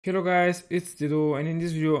Hello guys, it's Dido, and in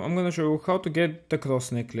this video I'm gonna show you how to get the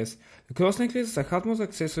cross necklace. The cross necklace is a hard mode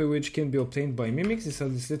accessory which can be obtained by mimics. These are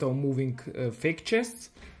these little moving fake chests.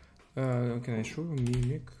 Can I show you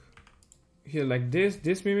mimic? Here like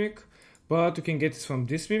this mimic, but you can get it from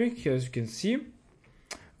this mimic here, as you can see.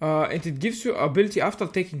 And it gives you ability after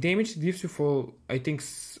taking damage. It gives you for I think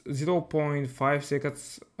 0.5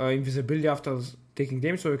 seconds invisibility after taking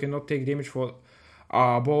damage, so you cannot take damage for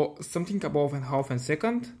about something above and half a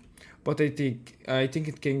second, but I think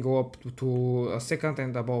it can go up to a second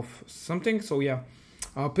and above something. So yeah,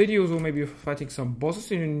 pretty useful maybe fighting some bosses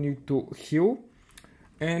and you need to heal.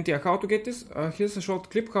 And yeah, how to get this? Here's a short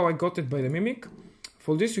clip how I got it by the mimic.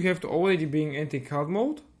 For this you have to already be in Enter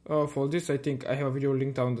Hardmode. For this I think I have a video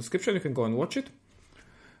linked down in the description, you can go and watch it.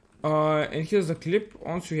 And here's the clip.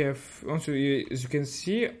 As you can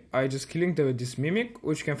see, I just killing this mimic,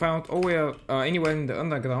 which you can find anywhere in the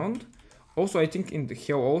underground. Also, I think in the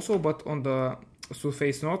hell also, but on the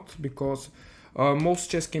surface not, because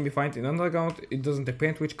most chests can be found in underground. It doesn't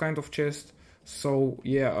depend which kind of chest. So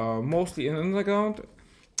yeah, mostly in underground.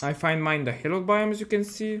 I find mine in the hellot biome, as you can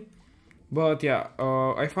see. But yeah,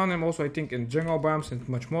 I found them also I think in jungle biomes and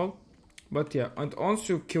much more. But yeah, and once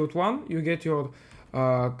you killed one, you get your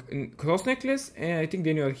cross necklace, and I think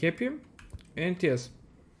then you are happy. And yes,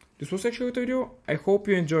 this was actually the video. I hope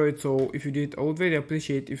you enjoyed. So if you did, I would very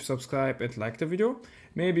appreciate if you subscribe and like the video.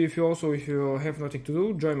 Maybe if you have nothing to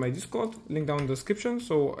do, join my Discord, link down in the description,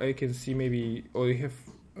 so I can see maybe, or you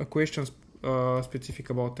have questions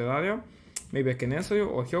specific about Terraria, maybe I can answer you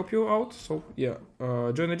or help you out. So yeah,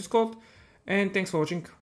 join the Discord, and thanks for watching.